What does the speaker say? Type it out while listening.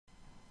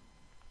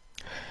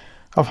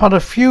I've had a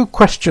few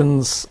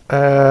questions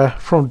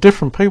from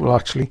different people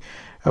actually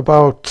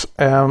about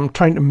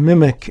trying to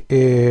mimic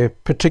a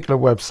particular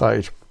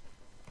website.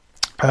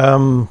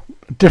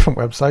 Different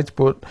websites,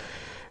 but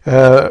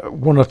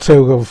one or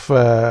two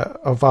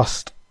have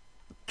asked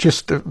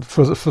just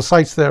for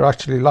sites they're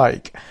actually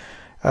like.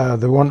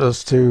 They want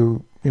us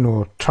to,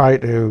 try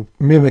to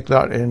mimic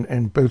that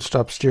in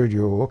Bootstrap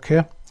Studio.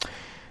 Okay.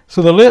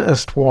 So the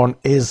latest one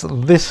is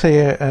this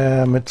here.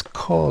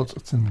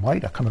 It's in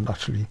white. I can't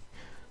actually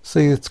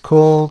see. It's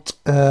called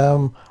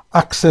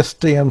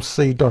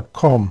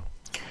accessdmc.com.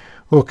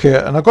 Okay,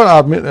 and I've got to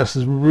admit, this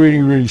is a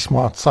really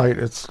smart site.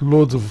 It's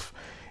loads of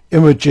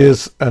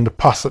images and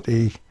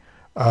opacity,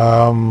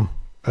 and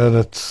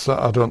it's,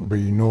 I don't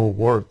really know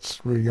what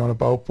it's really on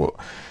about, but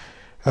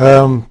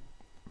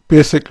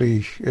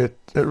basically it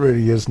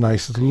really is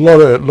nice. There's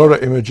a lot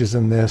of images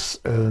in this,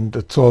 and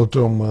it's all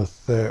done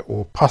with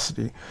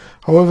opacity.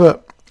 However,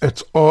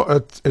 it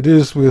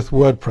is with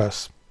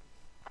WordPress.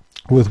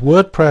 With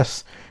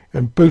WordPress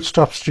and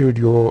Bootstrap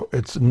Studio,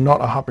 it's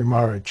not a happy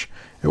marriage.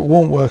 It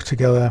won't work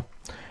together.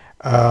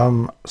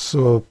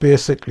 So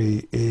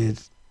basically,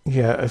 if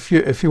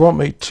you want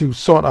me to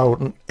sort out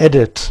and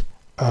edit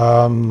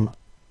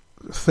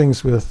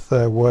things with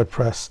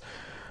WordPress,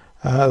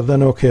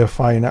 then okay,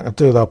 fine, I can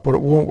do that, but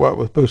it won't work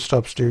with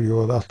Bootstrap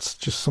Studio. That's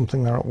just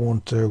something that it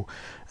won't do.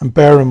 And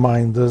bear in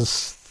mind,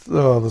 there's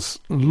loads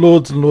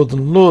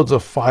and loads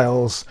of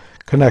files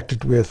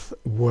connected with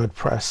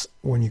WordPress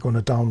when you're going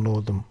to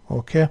download them.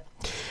 Okay.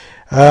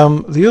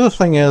 The other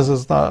thing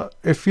is that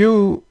if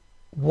you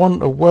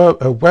want a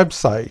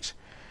website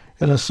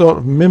and a sort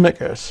of mimic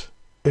it,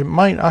 it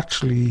might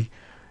actually,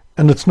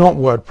 and it's not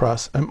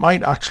WordPress, it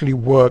might actually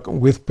work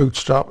with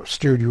Bootstrap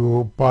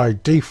Studio by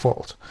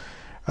default.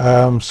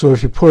 So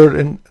if you put it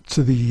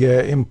into the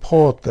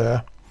import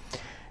there,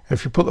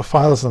 if you put the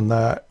files in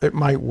there, it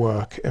might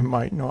work, it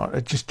might not.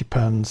 It just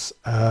depends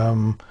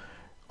on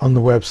the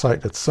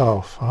website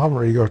itself. I haven't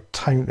really got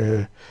time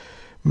to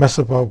mess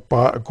about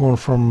going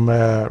from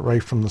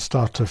right from the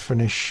start to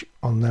finish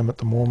on them at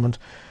the moment.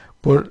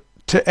 But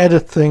to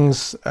edit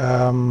things,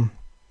 you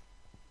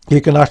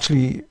can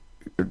actually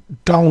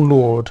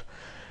download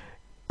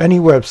any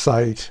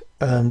website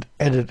and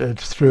edit it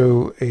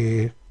through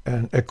a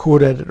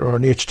code editor or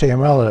an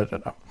HTML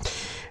editor.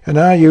 And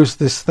I use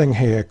this thing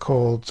here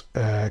called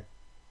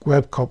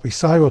web copy,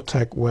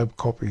 Cyotech web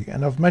copy,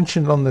 and I've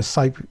mentioned on this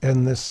site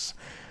in this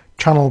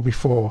channel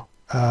before,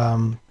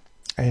 and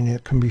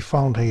it can be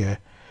found here.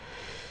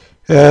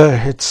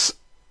 It's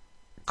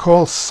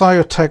called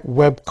Cyotech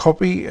web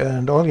copy,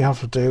 and all you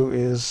have to do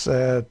is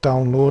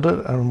download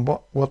it. And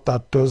what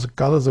that does, it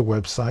gathers a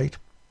website.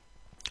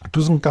 It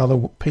doesn't gather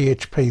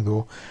PHP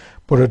though,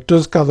 but it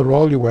does gather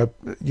all your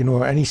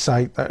any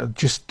site that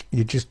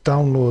you just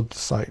download the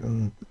site,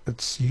 and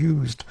it's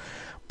used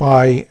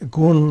by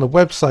going on the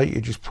website.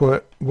 You just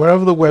put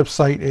wherever the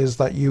website is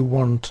that you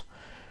want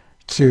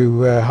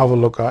to have a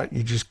look at,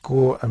 you just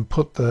go and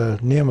put the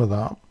name of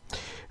that.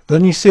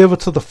 Then you save it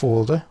to the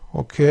folder,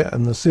 okay,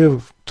 and the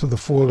save to the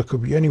folder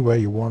could be anywhere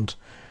you want.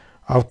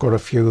 I've got a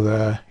few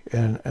there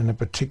in a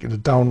particular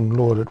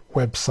downloaded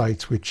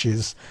websites, which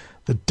is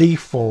the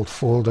default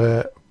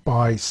folder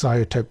by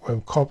Cyotech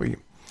web copy.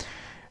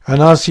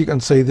 And as you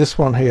can see, this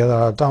one here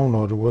that I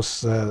downloaded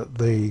was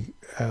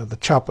the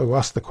chap who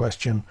asked the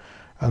question,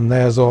 and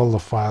there's all the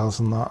files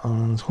and that,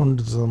 and there's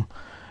hundreds of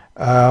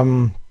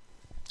them.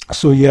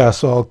 So yeah,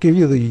 so I'll give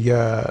you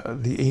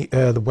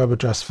the web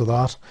address for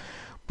that.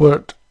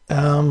 But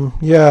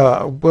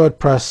yeah,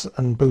 WordPress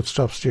and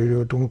Bootstrap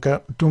Studio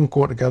don't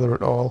go together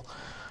at all.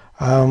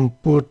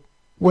 But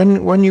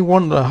when you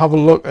want to have a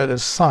look at a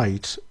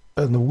site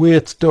and the way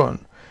it's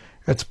done,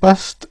 it's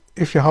best,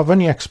 if you have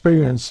any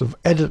experience of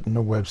editing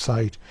a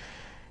website,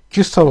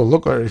 just have a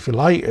look at it. If you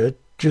like it,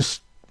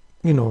 just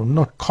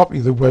not copy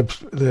the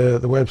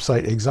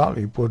website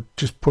exactly, but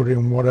just put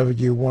in whatever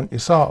you want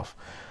yourself.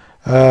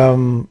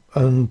 And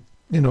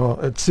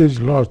it saves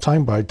you a lot of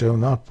time by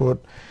doing that, but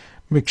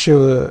make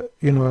sure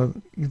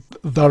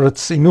that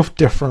it's enough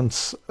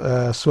difference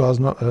so as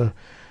not to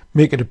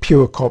make it a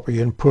pure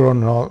copy and put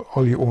on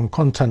all your own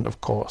content,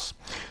 of course.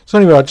 So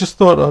anyway, I just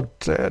thought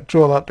I'd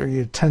draw that to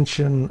your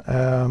attention.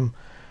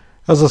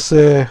 As I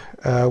say,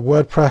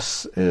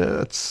 WordPress,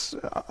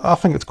 I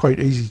think it's quite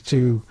easy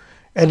to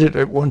edit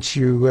it once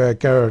you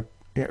get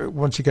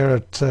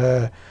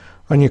it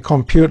on your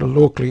computer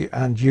locally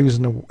and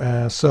using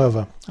a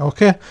server.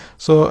 Okay,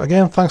 so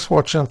again, thanks for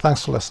watching and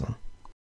thanks for listening.